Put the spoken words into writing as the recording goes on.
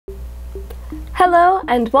Hello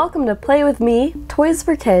and welcome to Play With Me, Toys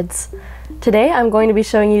for Kids. Today I'm going to be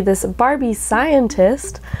showing you this Barbie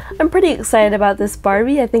scientist. I'm pretty excited about this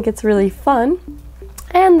Barbie. I think it's really fun.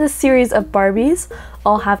 And this series of Barbies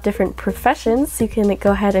all have different professions, so you can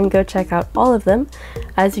go ahead and go check out all of them.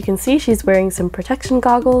 As you can see, she's wearing some protection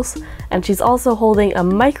goggles, and she's also holding a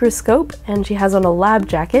microscope, and she has on a lab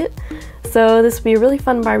jacket. So this will be a really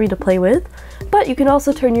fun Barbie to play with. But you can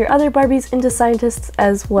also turn your other Barbies into scientists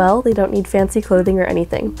as well. They don't need fancy clothing or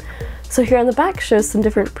anything. So here on the back shows some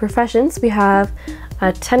different professions. We have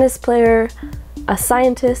a tennis player, a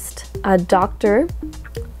scientist, a doctor,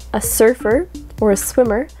 a surfer or a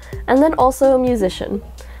swimmer, and then also a musician.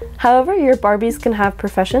 However, your Barbies can have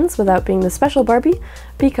professions without being the special Barbie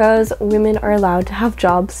because women are allowed to have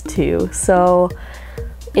jobs too. So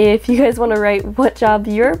if you guys want to write what job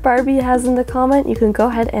your Barbie has in the comment, you can go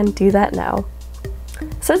ahead and do that now.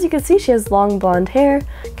 So as you can see, she has long blonde hair,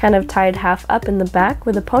 kind of tied half up in the back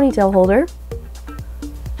with a ponytail holder.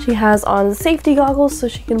 She has on safety goggles so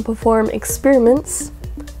she can perform experiments.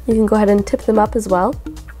 You can go ahead and tip them up as well.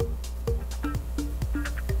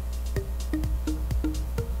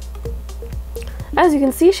 As you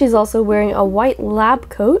can see, she's also wearing a white lab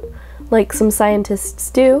coat, like some scientists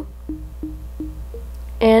do.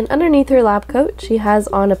 And underneath her lab coat, she has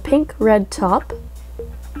on a pink-red top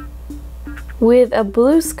with a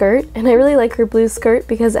blue skirt, and I really like her blue skirt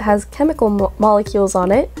because it has chemical molecules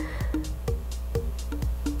on it.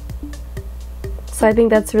 So I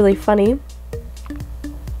think that's really funny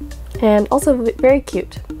and also very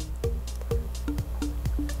cute.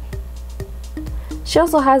 She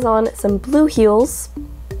also has on some blue heels.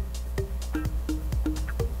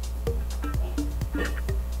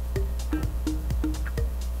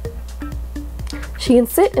 She can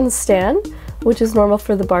sit and stand, which is normal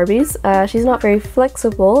for the Barbies. She's not very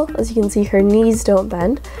flexible. As you can see, her knees don't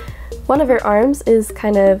bend. One of her arms is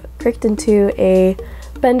kind of cricked into a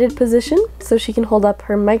bended position, so she can hold up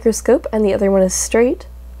her microscope, and the other one is straight.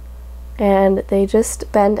 And they just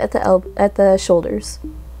bend at the shoulders.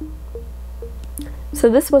 So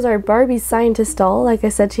this was our Barbie scientist doll. Like I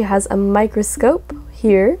said, she has a microscope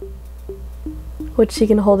here, which she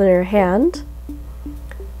can hold in her hand.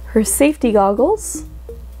 Her safety goggles,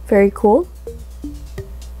 very cool.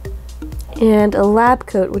 And a lab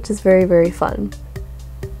coat, which is very, very fun.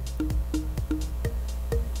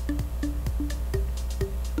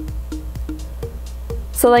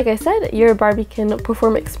 So like I said, your Barbie can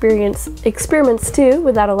perform experiments too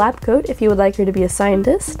without a lab coat if you would like her to be a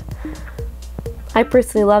scientist. I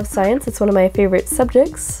personally love science. It's one of my favorite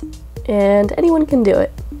subjects, and anyone can do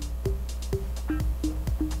it.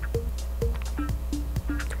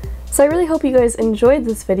 So I really hope you guys enjoyed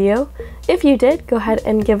this video. If you did, go ahead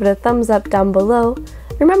and give it a thumbs up down below.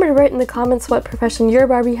 Remember to write in the comments what profession your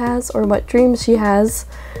Barbie has or what dreams she has.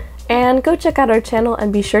 And go check out our channel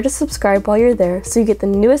and be sure to subscribe while you're there so you get the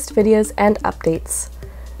newest videos and updates.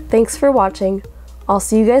 Thanks for watching. I'll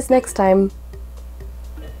see you guys next time.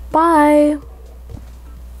 Bye!